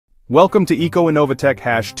Welcome to EcoInnovaTech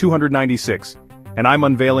hash 296, and I'm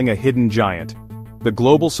unveiling a hidden giant. The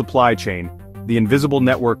global supply chain, the invisible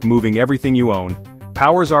network moving everything you own,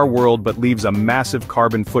 powers our world but leaves a massive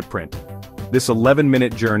carbon footprint. This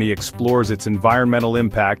 11-minute journey explores its environmental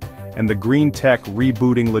impact and the green tech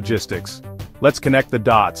rebooting logistics. Let's connect the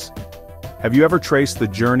dots. Have you ever traced the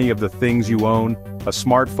journey of the things you own? A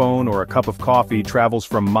smartphone or a cup of coffee travels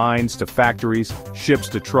from mines to factories, ships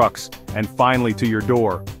to trucks, and finally to your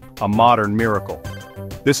door. A modern miracle.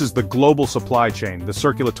 This is the global supply chain, the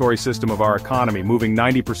circulatory system of our economy, moving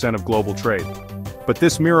 90% of global trade. But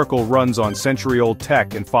this miracle runs on century-old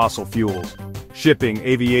tech and fossil fuels. Shipping,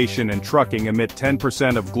 aviation, and trucking emit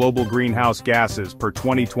 10% of global greenhouse gases per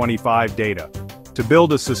 2025 data. To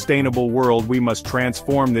build a sustainable world, we must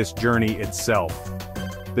transform this journey itself.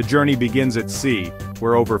 The journey begins at sea,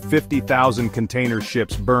 where over 50,000 container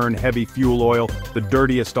ships burn heavy fuel oil, the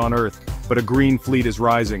dirtiest on Earth, but a green fleet is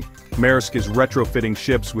rising. Maersk is retrofitting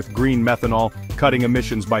ships with green methanol, cutting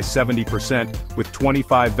emissions by 70%, with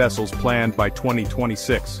 25 vessels planned by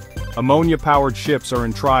 2026. Ammonia-powered ships are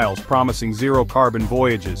in trials promising zero-carbon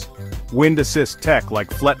voyages. Wind-assist tech like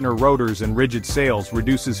Flettner rotors and rigid sails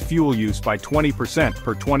reduces fuel use by 20%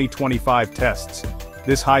 per 2025 tests.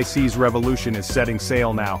 This high-seas revolution is setting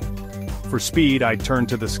sail now. For speed, I'd turn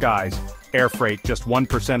to the skies. Air freight, just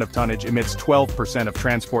 1% of tonnage, emits 12% of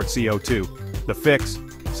transport CO2. The fix?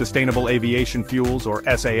 Sustainable aviation fuels, or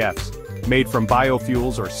SAFs. Made from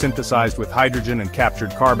biofuels or synthesized with hydrogen and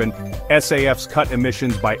captured carbon, SAFs cut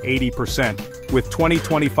emissions by 80%, with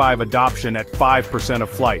 2025 adoption at 5% of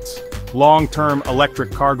flights. Long-term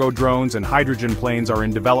electric cargo drones and hydrogen planes are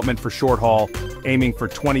in development for short-haul, aiming for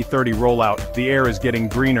 2030 rollout. The air is getting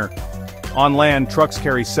greener. On land, trucks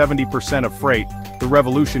carry 70% of freight. The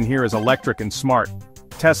revolution here is electric and smart.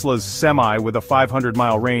 Tesla's Semi with a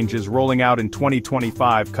 500-mile range is rolling out in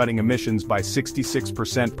 2025, cutting emissions by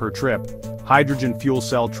 66% per trip. Hydrogen fuel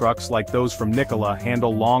cell trucks like those from Nikola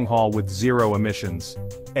handle long-haul with zero emissions.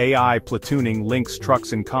 AI platooning links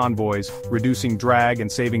trucks and convoys, reducing drag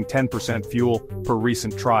and saving 10% fuel per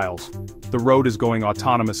recent trials. The road is going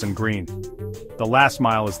autonomous and green. The last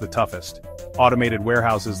mile is the toughest. Automated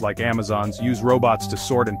warehouses like Amazon's use robots to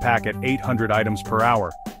sort and pack at 800 items per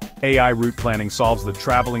hour. AI route planning solves the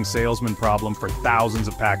traveling salesman problem for thousands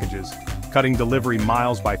of packages, cutting delivery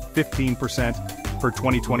miles by 15% per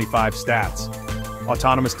 2025 stats.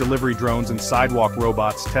 Autonomous delivery drones and sidewalk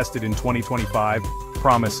robots tested in 2025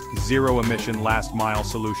 promise zero-emission last-mile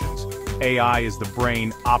solutions. AI is the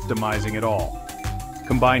brain optimizing it all.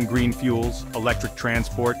 Combine green fuels, electric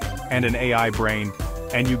transport, and an AI brain,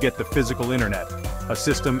 and you get the physical internet, a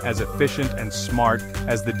system as efficient and smart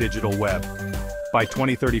as the digital web. By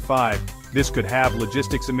 2035, this could halve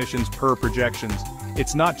logistics emissions per projections.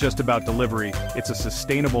 It's not just about delivery, it's a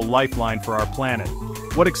sustainable lifeline for our planet.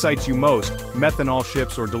 What excites you most, methanol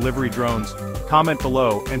ships or delivery drones? Comment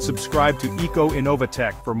below and subscribe to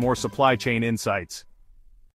EcoInnovaTech for more supply chain insights.